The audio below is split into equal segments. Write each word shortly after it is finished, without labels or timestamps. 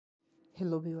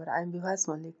Hello viewer, I am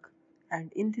𝐓𝐰𝐢𝐭𝐴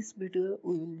and in this video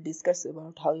we will discuss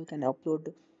about how you can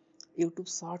upload YouTube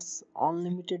Shorts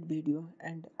unlimited video,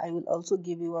 and I will also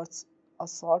give you a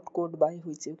short code by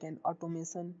which you can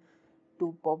automation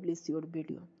to publish your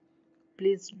video.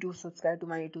 Please do subscribe to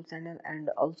my YouTube channel and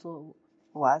also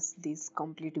watch this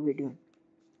complete video.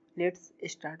 Let's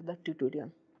start the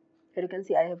tutorial. Here you can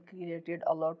see I have created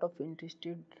a lot of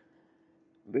interesting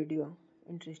video.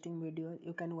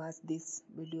 You can watch this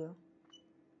video.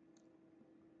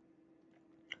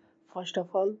 First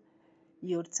of all,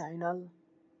 your channel,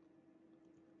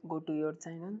 go to your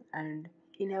channel and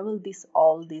enable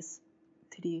all these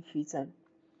three features.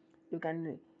 You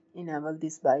can enable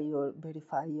this by your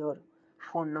verify your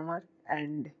phone number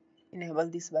and enable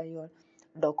this by your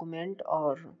document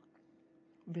or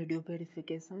video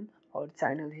verification or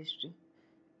channel history.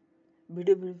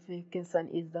 Video verification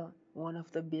is the one of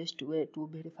the best way to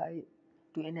verify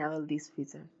to enable this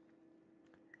feature.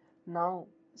 Now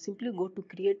simply go to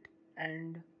create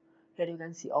and here you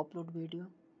can see upload video,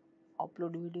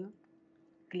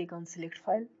 click on select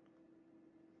file,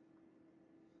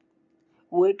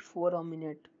 wait for a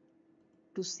minute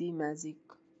to see magic.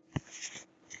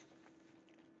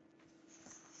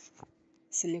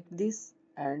 Select this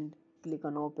and click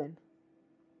on open.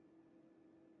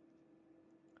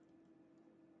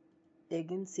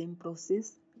 Again same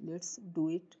process, let's do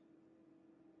it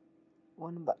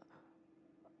one by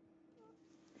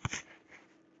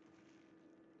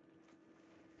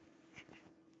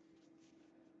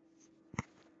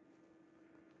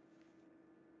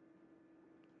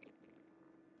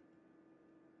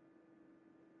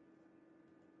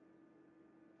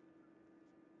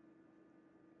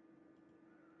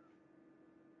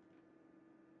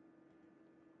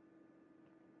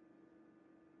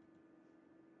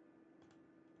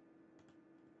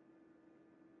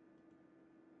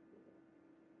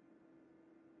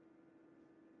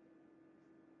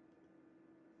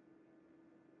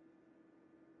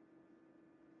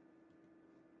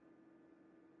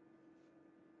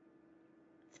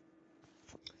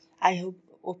I have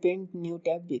opened new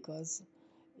tab because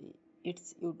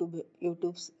it's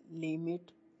YouTube's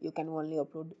limit. You can only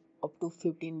upload up to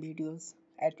 15 videos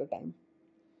at a time.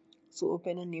 So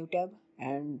open a new tab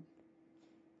and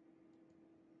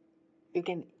you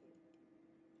can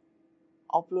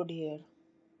upload here.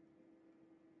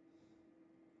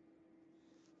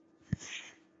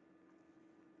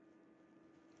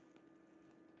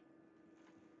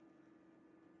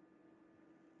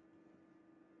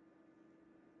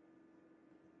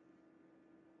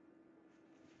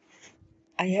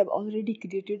 I have already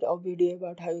created a video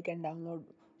about how you can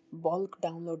bulk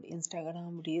download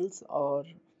Instagram Reels or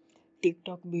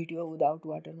TikTok video without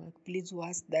watermark. Please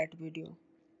watch that video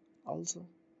also.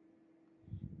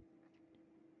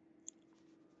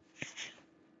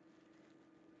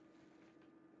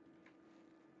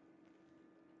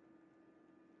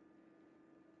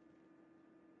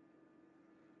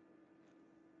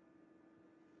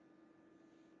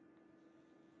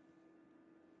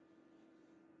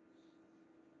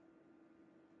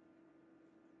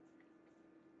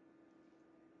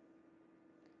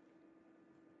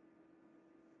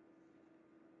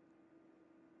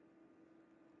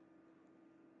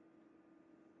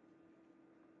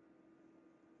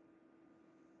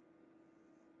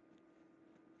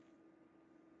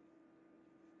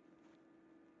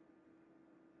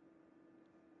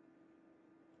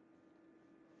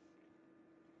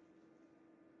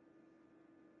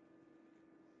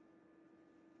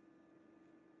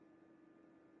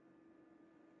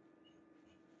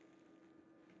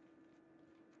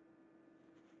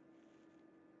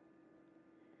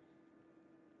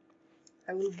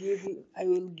 I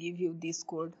will give you this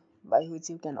code by which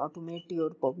you can automate your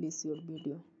publish your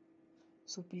video.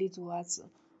 So please watch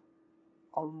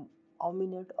a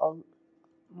minute or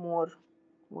more,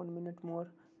 1 minute more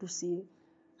to see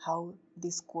how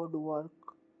this code work.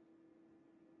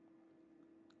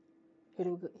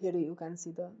 Here you can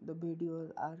see the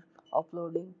videos are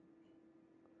uploading.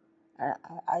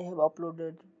 I have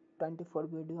uploaded 24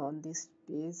 videos on this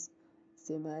page,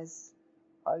 same as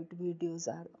 8 videos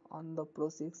are on the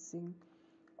processing.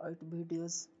 8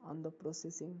 videos on the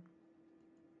processing.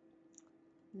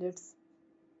 Let's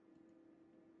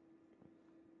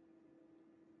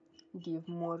give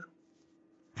more.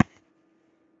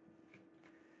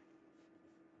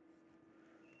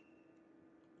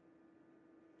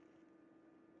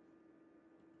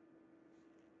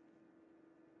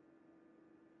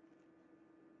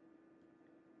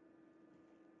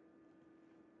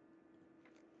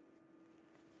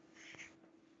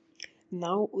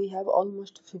 Now we have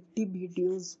almost 50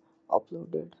 videos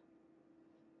uploaded.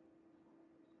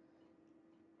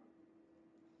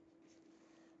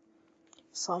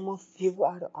 Some of you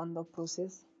are on the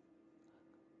process.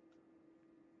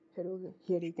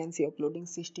 Here you can see uploading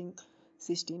 16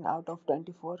 out of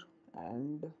 24,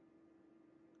 and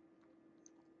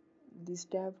this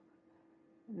tab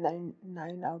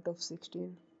 9 out of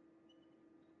 16,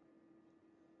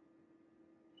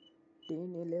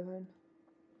 10, 11,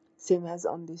 same as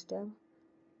on this tab.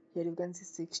 Here you can see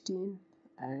 16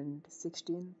 and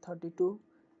 16, 32,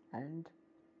 and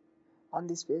on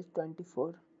this page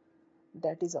 24.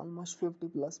 That is almost 50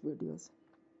 plus videos.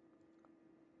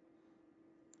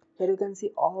 Here you can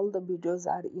see all the videos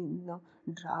are in a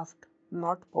draft,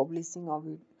 not publishing of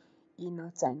it in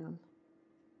a channel.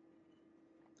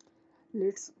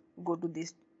 Let's go to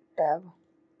this tab.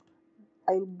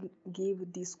 I will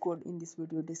give this code in this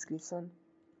video description.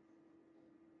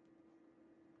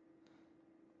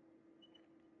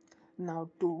 Now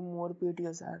 2 more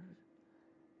videos are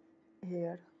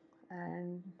here,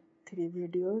 and 3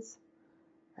 videos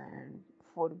and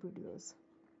 4 videos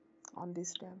on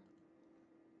this tab.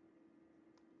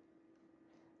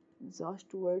 Just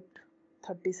wait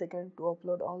 30 seconds to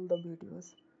upload all the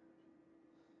videos.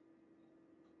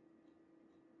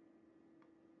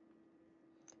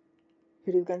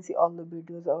 Here you can see all the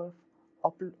videos are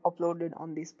uploaded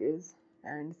on this page,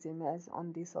 and same as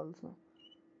on this also,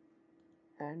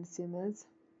 and same as,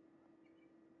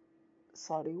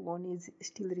 sorry, one is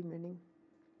still remaining.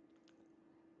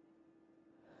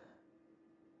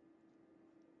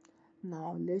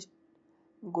 Now let's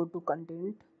go to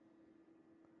content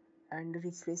and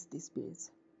refresh this page.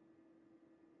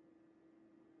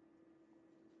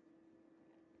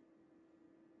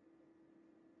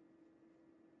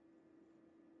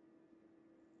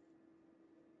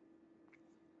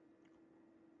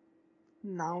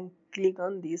 Now click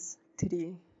on this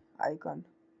 3 icon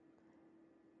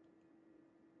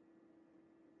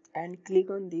and click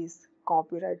on this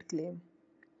copyright claim.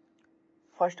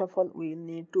 First of all, we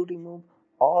need to remove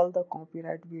all the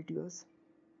copyright videos.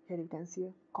 Here you can see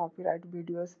copyright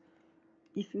videos.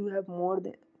 If you have more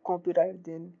than copyright,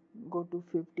 then go to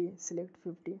 50, select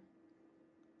 50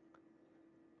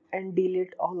 and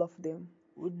delete all of them.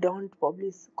 We don't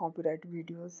publish copyright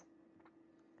videos.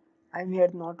 I'm here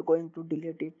not going to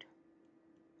delete it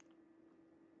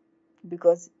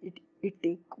because it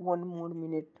take 1 more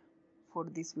minute for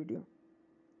this video.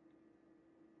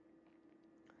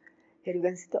 Here you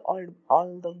can see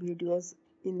all the videos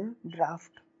in a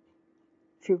draft,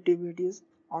 50 videos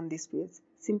on this page.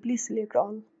 Simply select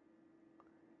all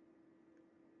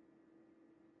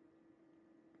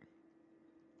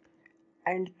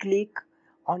and click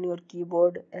on your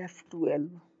keyboard F12.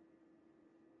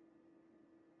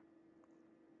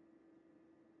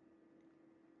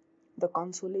 The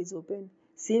console is open.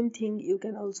 Same thing you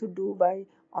can also do by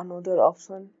another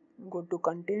option. Go to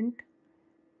content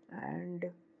and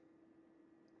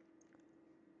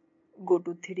go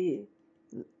to 3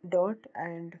 dot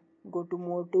and go to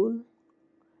more tool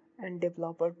and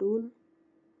developer tool.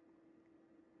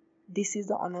 This is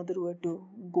the another way to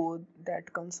go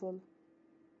that console.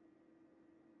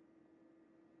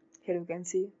 Here you can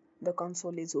see the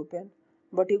console is open,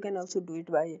 but you can also do it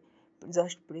by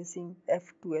just pressing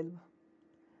F12.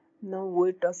 Now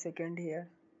wait a second here.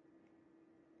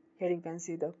 Here you can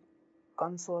see the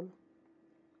console.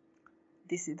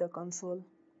 This is the console.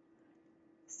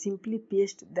 Simply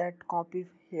paste that copy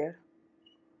here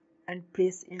and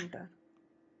press enter.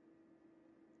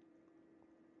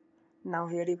 Now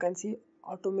here you can see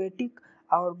automatic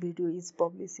our video is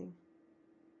publishing.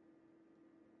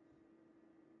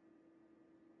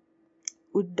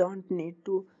 We don't need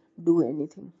to do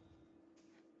anything.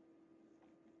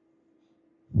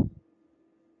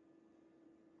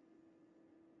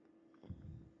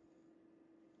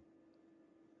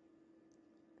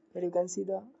 Here you can see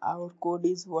our code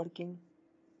is working.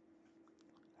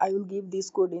 I will give this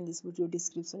code in this video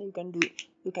description.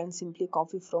 You can simply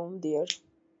copy from there.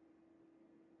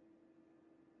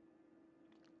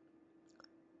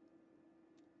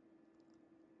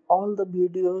 All the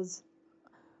videos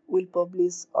will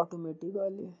publish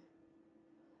automatically.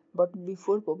 But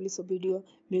before publish a video,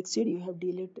 make sure you have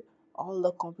deleted all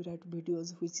the copyright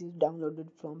videos which is downloaded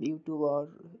from YouTube or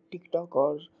TikTok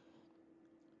or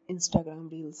Instagram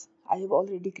Reels. I have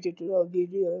already created a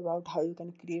video about how you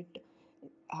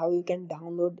can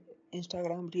download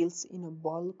Instagram Reels in a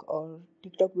bulk or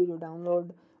TikTok video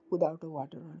download without a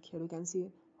watermark. Here you can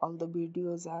see all the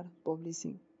videos are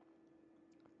publishing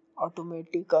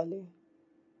automatically.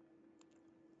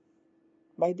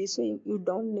 By this way, you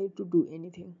don't need to do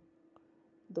anything.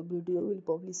 The video will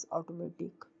publish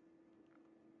automatic.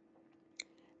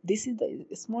 This is the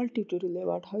small tutorial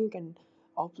about how you can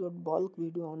upload bulk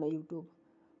video on a YouTube.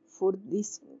 For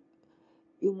this,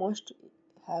 you must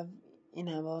have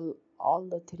enable all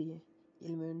the three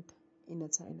elements in a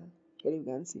channel. Here you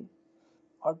can see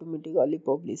automatically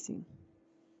publishing.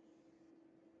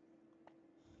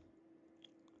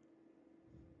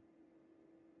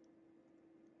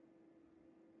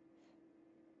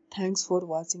 Thanks for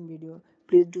watching video.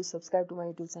 Please do subscribe to my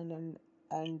YouTube channel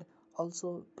and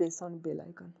also press on bell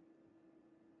icon.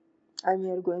 I'm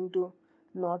here going to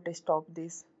not stop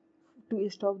this. To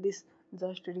stop this,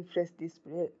 just refresh this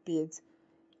page.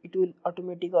 It will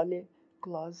automatically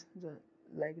close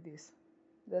like this.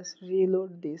 Just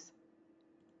reload this.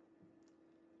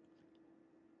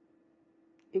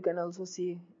 You can also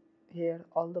see here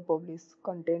all the published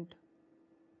content.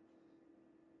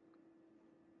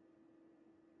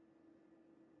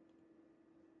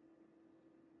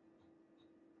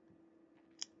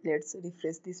 Let's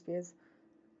refresh this page.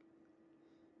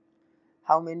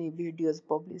 How many videos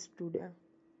published today?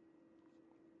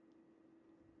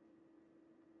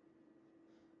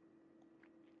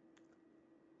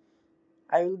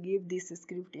 I will give this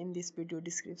script in this video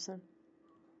description.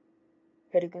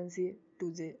 Here you can see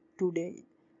today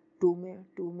 2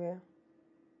 May.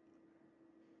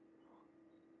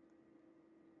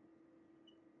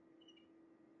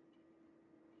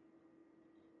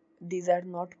 These are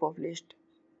not published.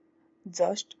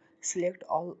 Just select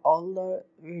all the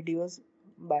videos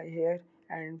by here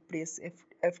and press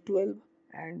F12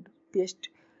 and paste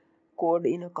code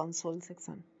in a console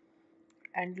section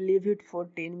and leave it for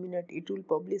 10 minutes. It will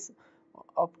publish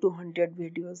up to 100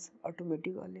 videos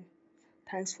automatically.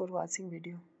 Thanks for watching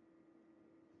video.